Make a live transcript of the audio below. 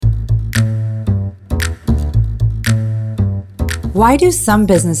Why do some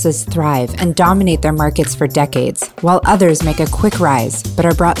businesses thrive and dominate their markets for decades, while others make a quick rise but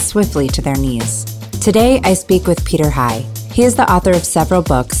are brought swiftly to their knees? Today, I speak with Peter High. He is the author of several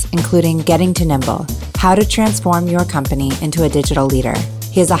books, including Getting to Nimble, How to Transform Your Company into a Digital Leader.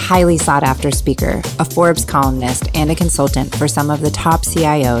 He is a highly sought-after speaker, a Forbes columnist, and a consultant for some of the top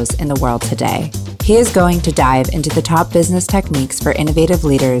CIOs in the world today. He is going to dive into the top business techniques for innovative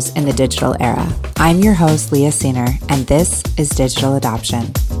leaders in the digital era. I'm your host, Leah Seener, and this is Digital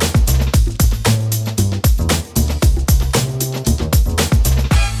Adoption.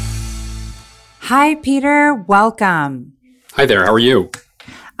 Hi, Peter. Welcome. Hi there. How are you?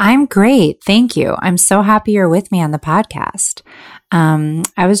 I'm great. Thank you. I'm so happy you're with me on the podcast.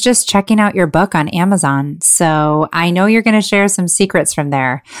 I was just checking out your book on Amazon, so I know you're going to share some secrets from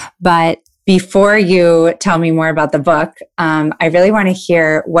there. But before you tell me more about the book, I really want to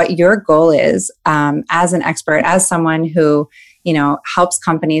hear what your goal is as an expert, as someone who, helps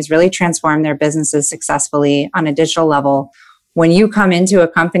companies really transform their businesses successfully on a digital level. When you come into a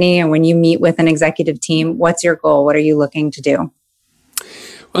company and when you meet with an executive team, what's your goal? What are you looking to do?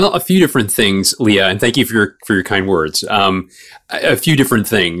 Well, a few different things, Leah, and thank you for your kind words. A few different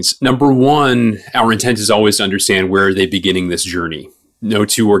things. Number one, our intent is always to understand where are they beginning this journey. No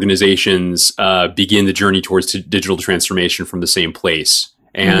two organizations begin the journey towards digital transformation from the same place.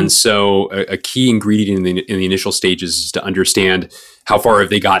 And so a key ingredient in the initial stages is to understand how far have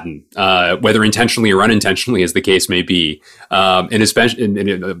they gotten, whether intentionally or unintentionally, as the case may be. And especially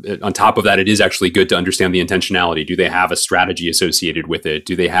on top of that, it is actually good to understand the intentionality. Do they have a strategy associated with it?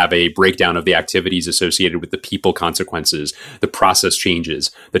 Do they have a breakdown of the activities associated with the people consequences, the process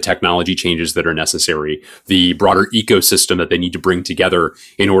changes, the technology changes that are necessary, the broader ecosystem that they need to bring together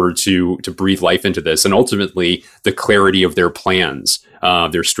in order to breathe life into this, and ultimately the clarity of their plans,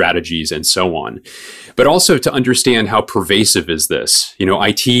 their strategies, and so on. But also to understand how pervasive is this.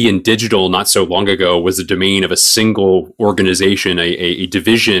 IT and digital not so long ago was the domain of a single organization, a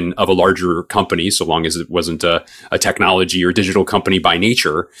division of a larger company, so long as it wasn't a technology or digital company by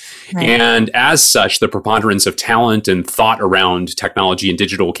nature. Right. And as such, the preponderance of talent and thought around technology and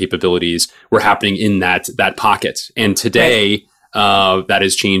digital capabilities were happening in that pocket. And today, that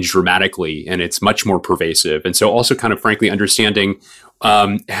has changed dramatically, and it's much more pervasive. And so also kind of frankly understanding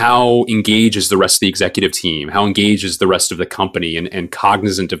how engaged is the rest of the executive team, how engaged is the rest of the company, and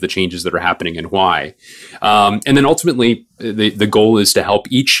cognizant of the changes that are happening and why. And then ultimately, the goal is to help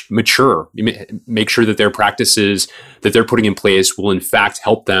each mature, make sure that their practices that they're putting in place will in fact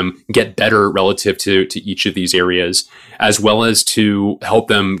help them get better relative to each of these areas, as well as to help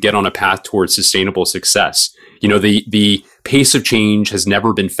them get on a path towards sustainable success. The pace of change has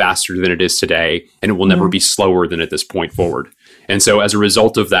never been faster than it is today, and it will never be slower than at this point forward. And so as a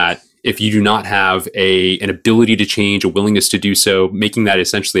result of that, if you do not have an ability to change, a willingness to do so, making that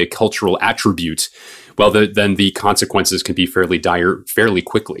essentially a cultural attribute, well, then the consequences can be fairly dire fairly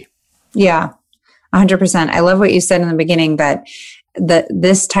quickly. Yeah, 100%. I love what you said in the beginning that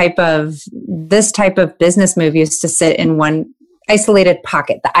this type of business move used to sit in one isolated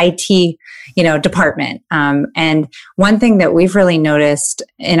pocket, the IT, department. And one thing that we've really noticed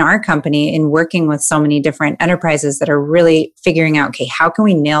in our company in working with so many different enterprises that are really figuring out, okay, how can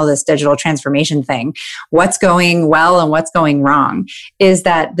we nail this digital transformation thing? What's going well and what's going wrong is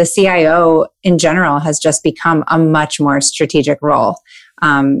that the CIO in general has just become a much more strategic role.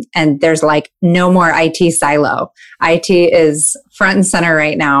 And there's like no more IT silo. IT is front and center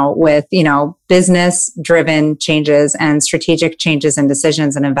right now with, business driven changes and strategic changes and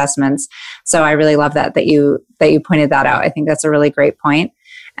decisions and investments. So I really love that you pointed that out. I think that's a really great point.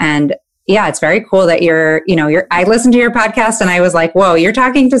 And yeah, it's very cool that I listened to your podcast and I was like, whoa, you're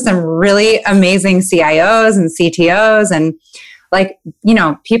talking to some really amazing CIOs and CTOs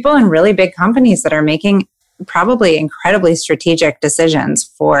and people in really big companies that are making probably incredibly strategic decisions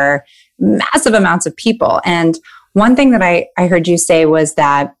for massive amounts of people. And one thing that I heard you say was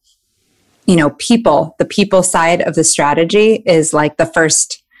that, the people side of the strategy is like the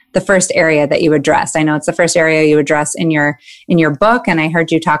first area that you address. I know it's the first area you address in your book. And I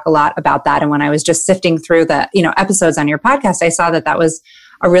heard you talk a lot about that. And when I was just sifting through the, episodes on your podcast, I saw that was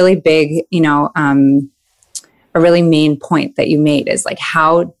a really big, a really main point that you made is like,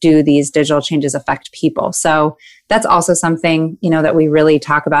 how do these digital changes affect people? So that's also something, that we really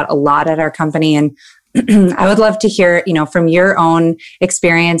talk about a lot at our company. And I would love to hear, from your own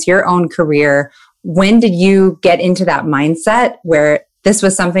experience, your own career, when did you get into that mindset where this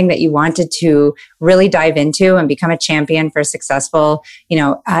was something that you wanted to really dive into and become a champion for successful,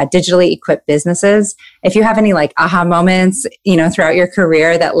 digitally equipped businesses? If you have any aha moments, throughout your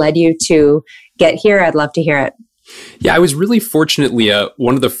career that led you to get here, I'd love to hear it. Yeah, I was really fortunate, Leah.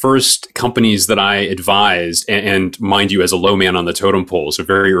 One of the first companies that I advised, and mind you, as a low man on the totem pole, so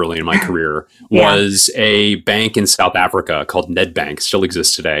very early in my career, Yeah. was a bank in South Africa called Nedbank, still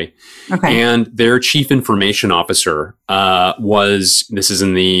exists today. Okay. And their chief information officer this is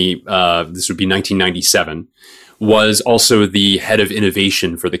in this would be 1997, was also the head of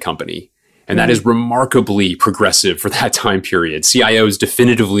innovation for the company. And that is remarkably progressive for that time period. CIOs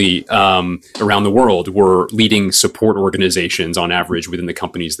definitively around the world were leading support organizations on average within the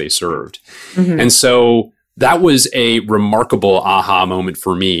companies they served. And so that was a remarkable aha moment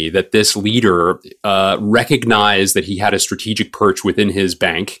for me, that this leader recognized that he had a strategic perch within his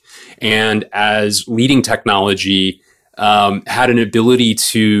bank, and as leading technology, had an ability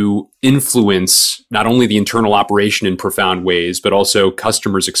to influence not only the internal operation in profound ways, but also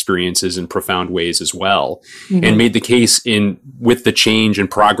customers' experiences in profound ways as well, and made the case with the change and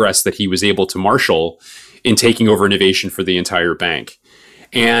progress that he was able to marshal in taking over innovation for the entire bank.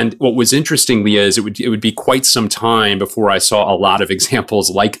 And what was interesting, Leah, is it would be quite some time before I saw a lot of examples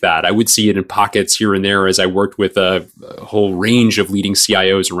like that. I would see it in pockets here and there as I worked with a whole range of leading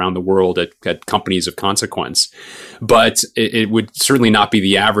CIOs around the world at companies of consequence. But it would certainly not be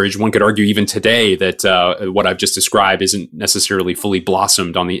the average. One could argue even today that what I've just described isn't necessarily fully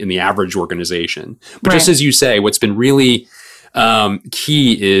blossomed in the average organization. But just as you say, what's been really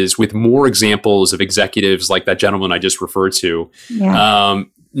key is, with more examples of executives like that gentleman I just referred to,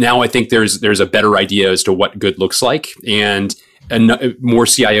 now I think there's a better idea as to what good looks like, and more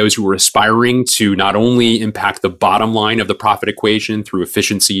CIOs who are aspiring to not only impact the bottom line of the profit equation through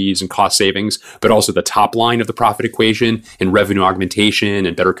efficiencies and cost savings, but also the top line of the profit equation in revenue augmentation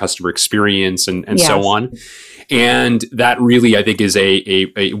and better customer experience and so on. And that really, I think, is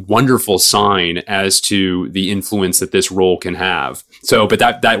a wonderful sign as to the influence that this role can have. So, but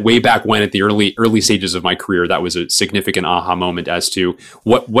that way back when, at the early stages of my career, that was a significant aha moment as to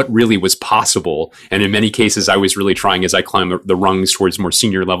what really was possible. And in many cases, I was really trying, as I climbed the rungs towards more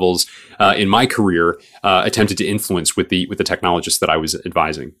senior levels in my career, attempted to influence with the technologists that I was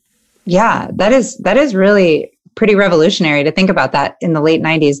advising. Yeah, that is really pretty revolutionary to think about that in the late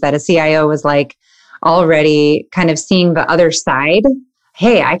 90s, that a CIO was like already kind of seeing the other side.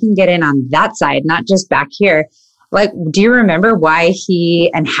 Hey, I can get in on that side, not just back here. Like, do you remember why he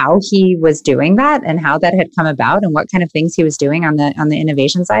and how he was doing that, and how that had come about, and what kind of things he was doing on the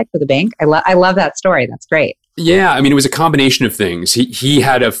innovation side for the bank? I love that story. That's great. Yeah, I mean, it was a combination of things. He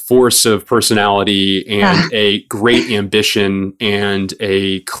had a force of personality and a great ambition and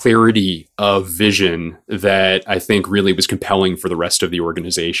a clarity of vision that I think really was compelling for the rest of the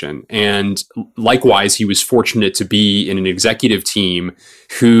organization. And likewise, he was fortunate to be in an executive team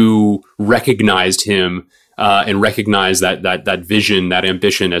who recognized him and recognized that vision, that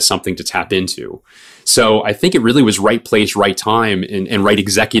ambition as something to tap into. So I think it really was right place, right time, and right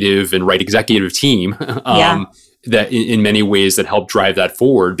executive team that in many ways that helped drive that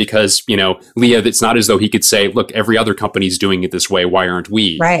forward. Because, Leah, it's not as though he could say, look, every other company's doing it this way. Why aren't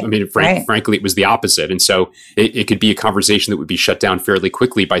we? Right. I mean, frankly, it was the opposite. And so it could be a conversation that would be shut down fairly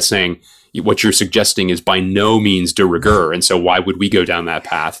quickly by saying, what you're suggesting is by no means de rigueur. And so why would we go down that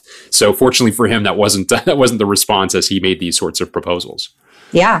path? So fortunately for him, that wasn't the response as he made these sorts of proposals.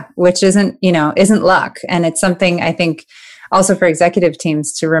 Yeah, which isn't luck. And it's something I think also for executive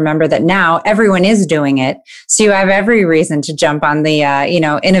teams to remember, that now everyone is doing it. So you have every reason to jump on the,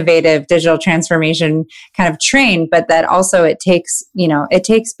 innovative digital transformation kind of train, but that also it takes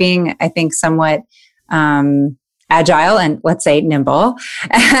being, I think, somewhat, agile and, let's say, nimble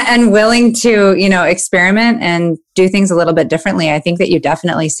and willing to, experiment and do things a little bit differently. I think that you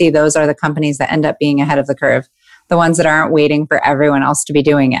definitely see those are the companies that end up being ahead of the curve, the ones that aren't waiting for everyone else to be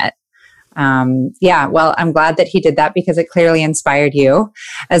doing it. Well, I'm glad that he did that, because it clearly inspired you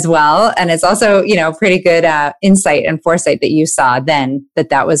as well. And it's also, pretty good insight and foresight that you saw then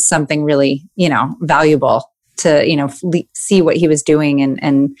that was something really, valuable to, see what he was doing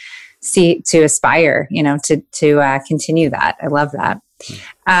and see, to aspire, to continue that. I love that.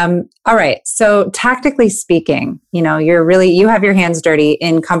 All right. So tactically speaking, you have your hands dirty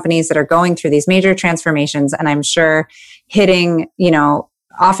in companies that are going through these major transformations, and I'm sure hitting,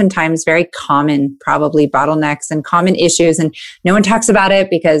 oftentimes very common, probably bottlenecks and common issues. And no one talks about it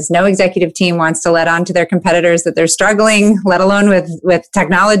because no executive team wants to let on to their competitors that they're struggling, let alone with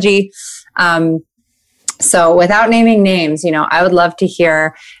technology. So without naming names, I would love to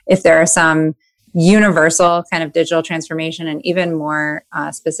hear if there are some universal kind of digital transformation and even more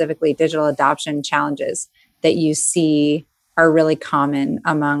specifically digital adoption challenges that you see are really common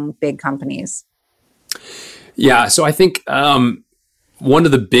among big companies. Yeah. So I think One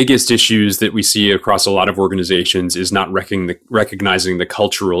of the biggest issues that we see across a lot of organizations is not recognizing the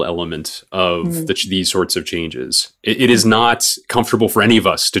cultural element of these sorts of changes. It is not comfortable for any of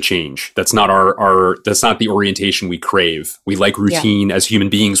us to change. That's not that's not the orientation we crave. We like routine as human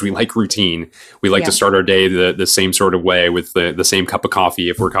beings. We like routine. We like to start our day the same sort of way with the same cup of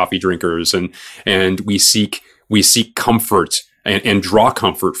coffee if we're coffee drinkers, and we seek comfort and draw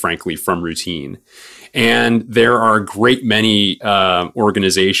comfort, frankly, from routine. And there are a great many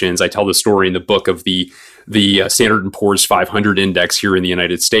organizations. I tell the story in the book of the Standard & Poor's 500 index here in the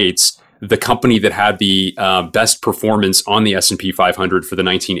United States. The company that had the best performance on the S&P 500 for the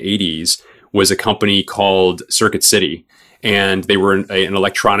 1980s was a company called Circuit City. And they were an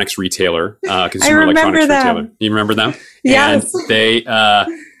electronics retailer, consumer electronics retailer. You remember them? Yes. And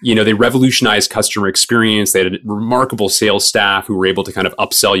they revolutionized customer experience. They had a remarkable sales staff who were able to kind of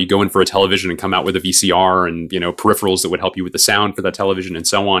upsell. You go in for a television and come out with a VCR and, peripherals that would help you with the sound for that television and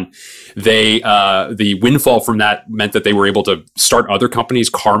so on. The windfall from that meant that they were able to start other companies.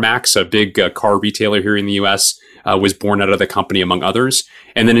 CarMax, a big car retailer here in the US, was born out of the company, among others.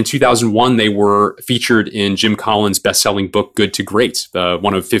 And then in 2001, they were featured in Jim Collins' best-selling book, Good to Great,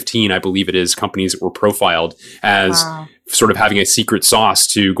 one of 15, I believe it is, companies that were profiled as sort of having a secret sauce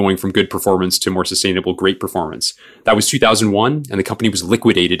to going from good performance to more sustainable, great performance. That was 2001, and the company was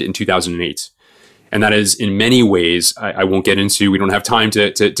liquidated in 2008. And that is, in many ways, I won't get into, we don't have time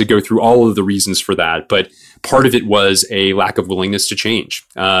to go through all of the reasons for that, but part of it was a lack of willingness to change,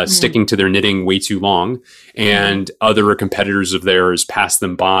 sticking to their knitting way too long, and other competitors of theirs passed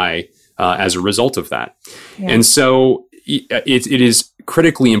them by as a result of that. Yeah. And so it is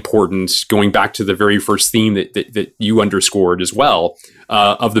critically important, going back to the very first theme that you underscored as well,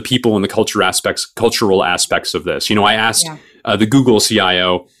 of the people and the cultural aspects of this. I asked the Google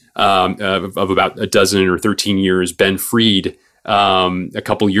CIO of about a dozen or 13 years, Ben Fried, a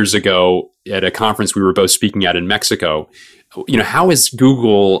couple years ago at a conference we were both speaking at in Mexico, how has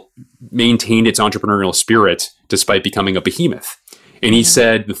Google maintained its entrepreneurial spirit despite becoming a behemoth? And he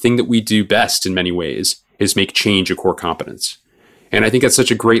said, the thing that we do best in many ways is make change a core competence. And I think that's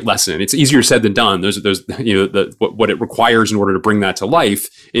such a great lesson. It's easier said than done. What it requires in order to bring that to life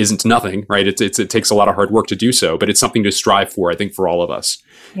isn't nothing, right? It takes a lot of hard work to do so, but it's something to strive for, I think, for all of us.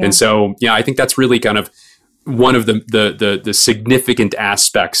 Yeah. And so, I think that's really kind of one of the significant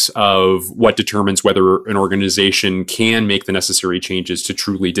aspects of what determines whether an organization can make the necessary changes to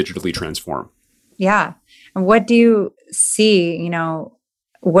truly digitally transform. Yeah. And what do you see,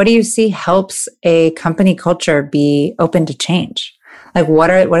 what do you see helps a company culture be open to change? Like, what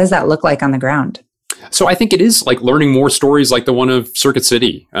does that look like on the ground? So I think it is like learning more stories like the one of Circuit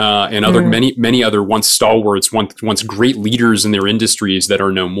City and other many other once stalwarts, once great leaders in their industries that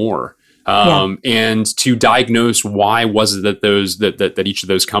are no more. And to diagnose why was it that that each of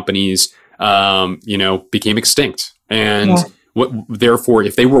those companies became extinct, and therefore,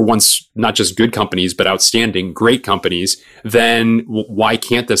 if they were once not just good companies but outstanding, great companies, then why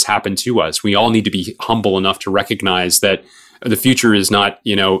can't this happen to us? We all need to be humble enough to recognize that the future is not,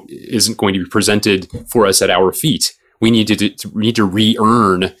 isn't going to be presented for us at our feet. We need to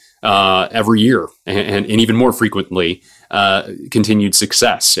re-earn every year and even more frequently continued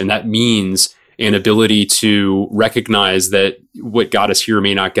success, and that means an ability to recognize that what got us here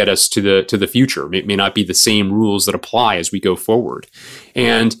may not get us to the future. It may not be the same rules that apply as we go forward.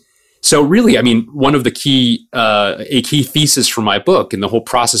 And so really, one of the key thesis for my book and the whole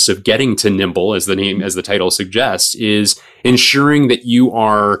process of getting to Nimble, as the title suggests, is ensuring that you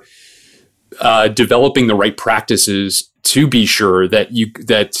are developing the right practices to be sure that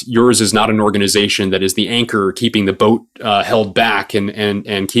yours is not an organization that is the anchor keeping the boat held back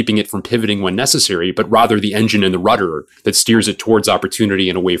and keeping it from pivoting when necessary, but rather the engine and the rudder that steers it towards opportunity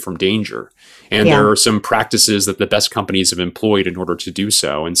and away from danger. And there are some practices that the best companies have employed in order to do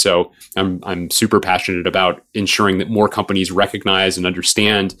so. And so I'm super passionate about ensuring that more companies recognize and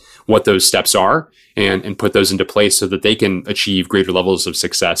understand what those steps are and put those into place so that they can achieve greater levels of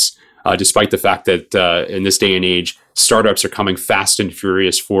success. Despite the fact that in this day and age, startups are coming fast and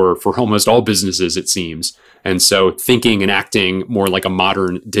furious for almost all businesses, it seems. And so thinking and acting more like a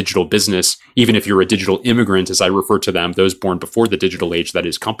modern digital business, even if you're a digital immigrant, as I refer to them, those born before the digital age, that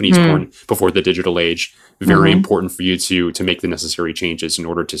is companies born before the digital age, very important for you to make the necessary changes in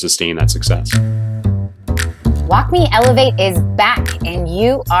order to sustain that success. WalkMe Elevate is back and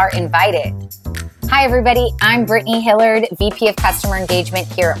you are invited. Hi, everybody. I'm Brittany Hillard, VP of Customer Engagement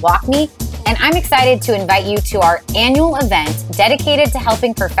here at WalkMe, and I'm excited to invite you to our annual event dedicated to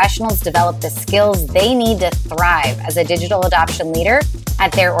helping professionals develop the skills they need to thrive as a digital adoption leader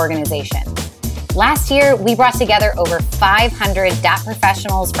at their organization. Last year, we brought together over 500 DAP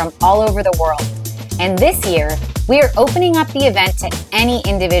professionals from all over the world. And this year, we are opening up the event to any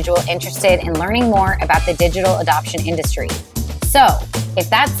individual interested in learning more about the digital adoption industry. So, if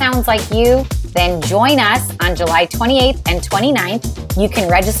that sounds like you, then join us on July 28th and 29th. You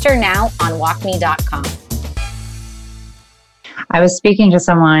can register now on walkme.com. I was speaking to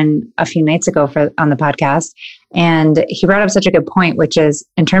someone a few nights ago on the podcast, and he brought up such a good point, which is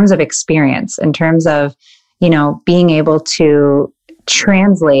in terms of experience, in terms of, being able to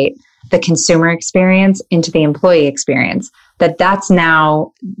translate the consumer experience into the employee experience, that's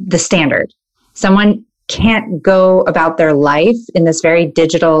now the standard. Someone can't go about their life in this very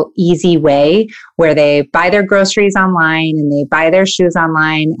digital, easy way where they buy their groceries online and they buy their shoes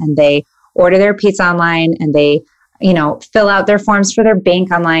online and they order their pizza online and they fill out their forms for their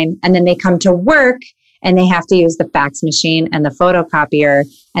bank online, and then they come to work and they have to use the fax machine and the photocopier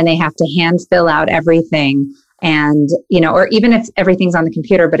and they have to hand fill out everything. And, or even if everything's on the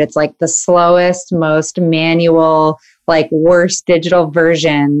computer, but it's like the slowest, most manual, worst digital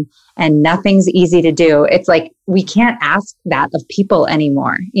version, and nothing's easy to do. It's like, we can't ask that of people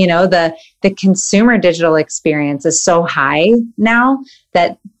anymore. The consumer digital experience is so high now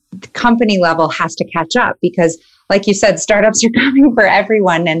that the company level has to catch up because, like you said, startups are coming for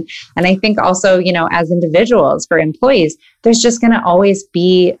everyone. And I think also, as individuals, for employees, there's just going to always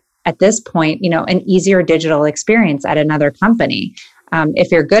be, at this point, an easier digital experience at another company.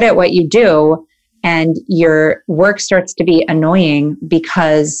 If you're good at what you do and your work starts to be annoying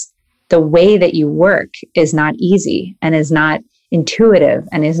because the way that you work is not easy and is not intuitive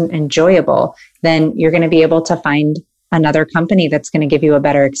and isn't enjoyable, then you're going to be able to find another company that's going to give you a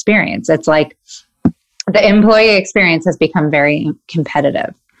better experience. It's like the employee experience has become very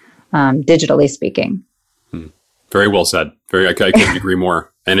competitive, digitally speaking. Very well said. I couldn't agree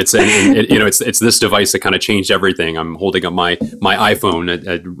more. And it's this device that kind of changed everything. I'm holding up my iPhone.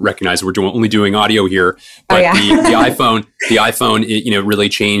 I recognize we're only doing audio here, but the iPhone, really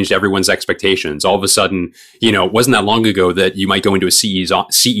changed everyone's expectations. All of a sudden, it wasn't that long ago that you might go into a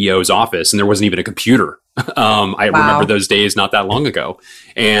CEO's office and there wasn't even a computer. I remember those days not that long ago.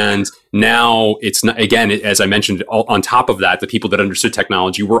 And now it's not, again, as I mentioned, on top of that, the people that understood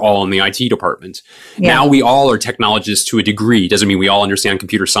technology were all in the IT department. Yeah. Now we all are technologists to a degree. Doesn't mean we all understand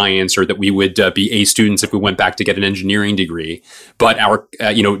computer science or that we would be A students if we went back to get an engineering degree. But our,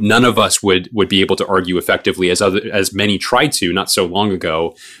 none of us would be able to argue effectively, as many tried to not so long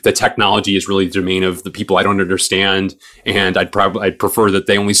ago, that technology is really the domain of the people I don't understand, and I'd prefer that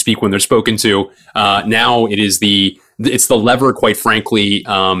they only speak when they're spoken to. Now it's the lever, quite frankly,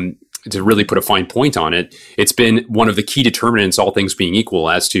 to really put a fine point on it. It's been one of the key determinants, all things being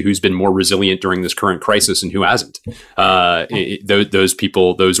equal, as to who's been more resilient during this current crisis and who hasn't. Those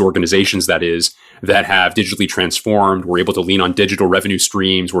people, those organizations, that have digitally transformed, were able to lean on digital revenue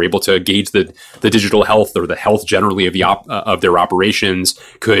streams, were able to gauge the digital health or the health generally of their operations,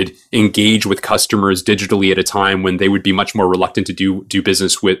 could engage with customers digitally at a time when they would be much more reluctant to do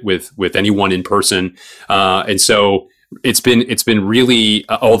business with anyone in person. And so it's been really,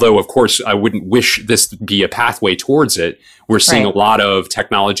 although of course I wouldn't wish this to be a pathway towards it, we're seeing a lot of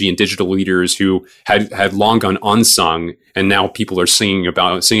technology and digital leaders who had long gone unsung, and now people are singing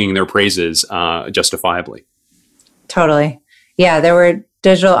their praises justifiably. Totally. Yeah, there were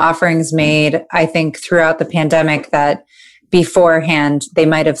digital offerings made, I think, throughout the pandemic that beforehand they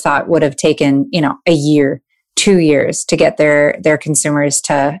might have thought would have taken, a year, 2 years to get their consumers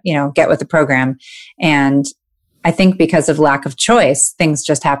to, get with the program. And I think because of lack of choice, things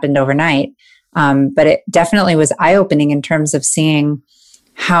just happened overnight. But it definitely was eye-opening in terms of seeing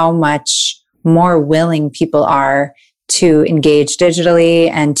how much more willing people are to engage digitally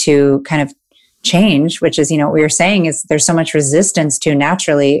and to kind of change, which is, what we were saying is there's so much resistance to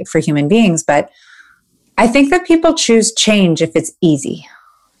naturally for human beings. But I think that people choose change if it's easy.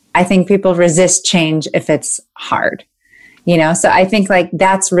 I think people resist change if it's hard, So I think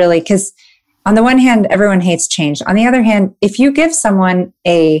that's really, because on the one hand, everyone hates change. On the other hand, if you give someone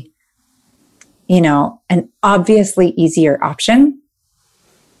an obviously easier option,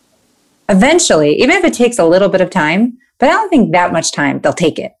 eventually, even if it takes a little bit of time, but I don't think that much time, they'll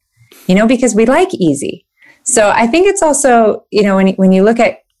take it, because we like easy. So I think it's also, when you look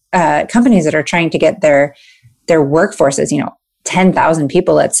at companies that are trying to get their workforces, 10,000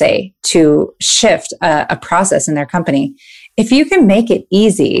 people, let's say, to shift a process in their company, if you can make it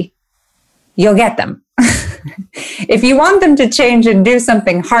easy, you'll get them. If you want them to change and do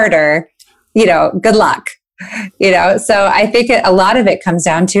something harder, good luck. So I think a lot of it comes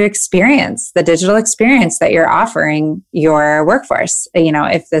down to experience, the digital experience that you're offering your workforce,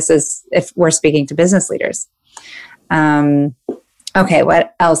 if we're speaking to business leaders. Okay,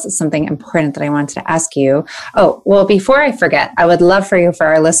 what else is something important that I wanted to ask you? Oh, well, before I forget, I would love for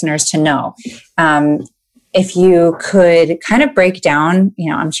our listeners to know, if you could kind of break down,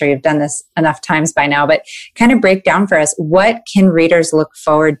 I'm sure you've done this enough times by now, but kind of break down for us, what can readers look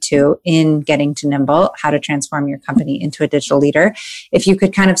forward to in Getting to Nimble, how to transform your company into a digital leader? If you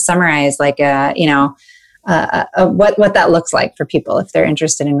could kind of summarize what that looks like for people if they're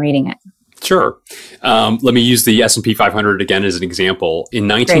interested in reading it. Sure. Let me use the S&P 500 again as an example. In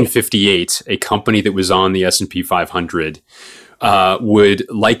 1958, a company that was on the S&P 500 would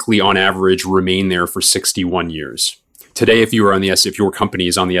likely, on average, remain there for 61 years. Today, if your company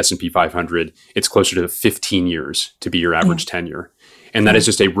is on the S&P 500, it's closer to 15 years to be your average tenure. And that is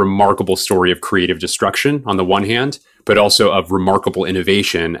just a remarkable story of creative destruction on the one hand, but also of remarkable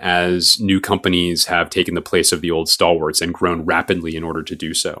innovation as new companies have taken the place of the old stalwarts and grown rapidly in order to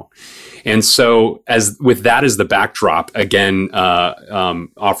do so. And so with that as the backdrop, again,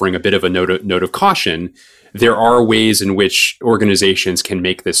 offering a bit of a note of caution, there are ways in which organizations can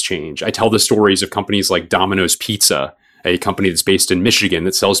make this change. I tell the stories of companies like Domino's Pizza, a company that's based in Michigan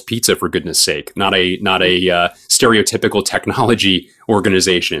that sells pizza, for goodness sake, not a stereotypical technology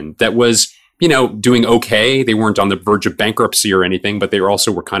organization that was, doing okay. They weren't on the verge of bankruptcy or anything, but they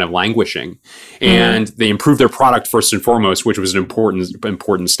also were kind of languishing. And they improved their product first and foremost, which was an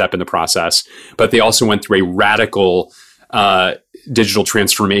important step in the process. But they also went through a radical digital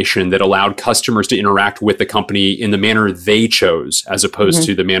transformation that allowed customers to interact with the company in the manner they chose, as opposed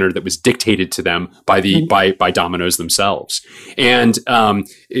to the manner that was dictated to them by by Domino's themselves. And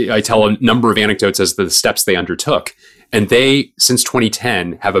I tell a number of anecdotes as to the steps they undertook. And they, since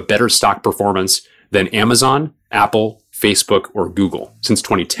 2010, have a better stock performance than Amazon, Apple, Facebook, or Google since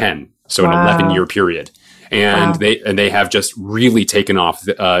 2010. So an 11-year period. And they have just really taken off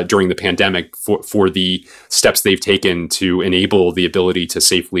during the pandemic for the steps they've taken to enable the ability to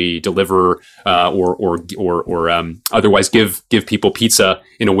safely deliver or otherwise give people pizza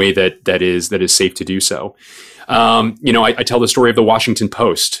in a way that is safe to do so. I tell the story of the Washington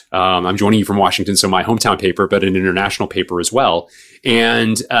Post. I'm joining you from Washington, so my hometown paper, but an international paper as well.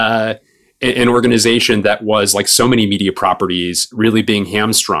 And an organization that was, like so many media properties, really being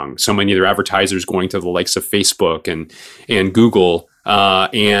hamstrung. So many of their advertisers going to the likes of Facebook and Google,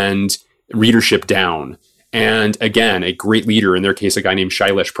 and readership down. And again, a great leader, in their case, a guy named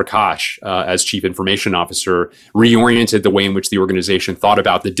Shailesh Prakash, as chief information officer, reoriented the way in which the organization thought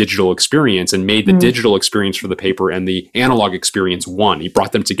about the digital experience and made the digital experience for the paper and the analog experience one. He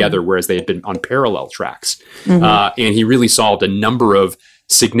brought them together, whereas they had been on parallel tracks. And he really solved a number of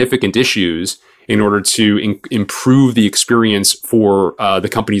significant issues in order to improve the experience for the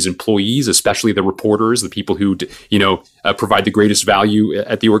company's employees, especially the reporters, the people who provide the greatest value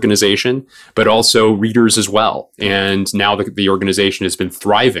at the organization, but also readers as well. And now the organization has been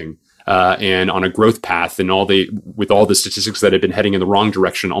thriving and on a growth path, and with all the statistics that have been heading in the wrong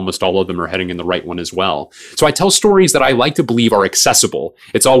direction, almost all of them are heading in the right one as well. So I tell stories that I like to believe are accessible.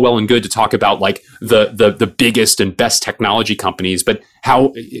 It's all well and good to talk about like the biggest and best technology companies, but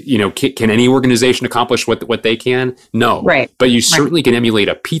how can any organization accomplish what they can? No, right. But you certainly can emulate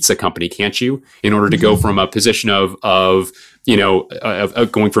a pizza company, can't you? In order to go from a position of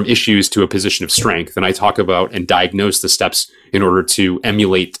going from issues to a position of strength. And I talk about and diagnose the steps in order to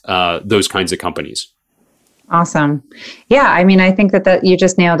emulate those kinds of companies. Awesome. Yeah. I mean, I think that you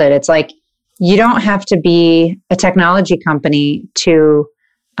just nailed it. It's like, you don't have to be a technology company to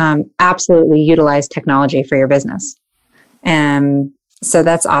absolutely utilize technology for your business. So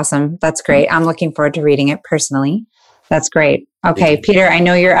that's awesome. That's great. I'm looking forward to reading it personally. That's great. Okay, Peter, I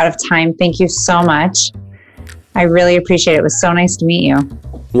know you're out of time. Thank you so much. I really appreciate it. It was so nice to meet you.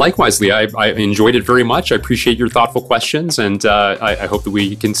 Likewise, Leah. I enjoyed it very much. I appreciate your thoughtful questions, and I hope that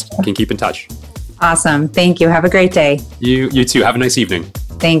we can keep in touch. Awesome. Thank you. Have a great day. You too. Have a nice evening.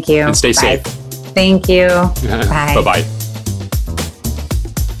 Thank you. And stay Bye. safe. Thank you. Bye. Bye-bye.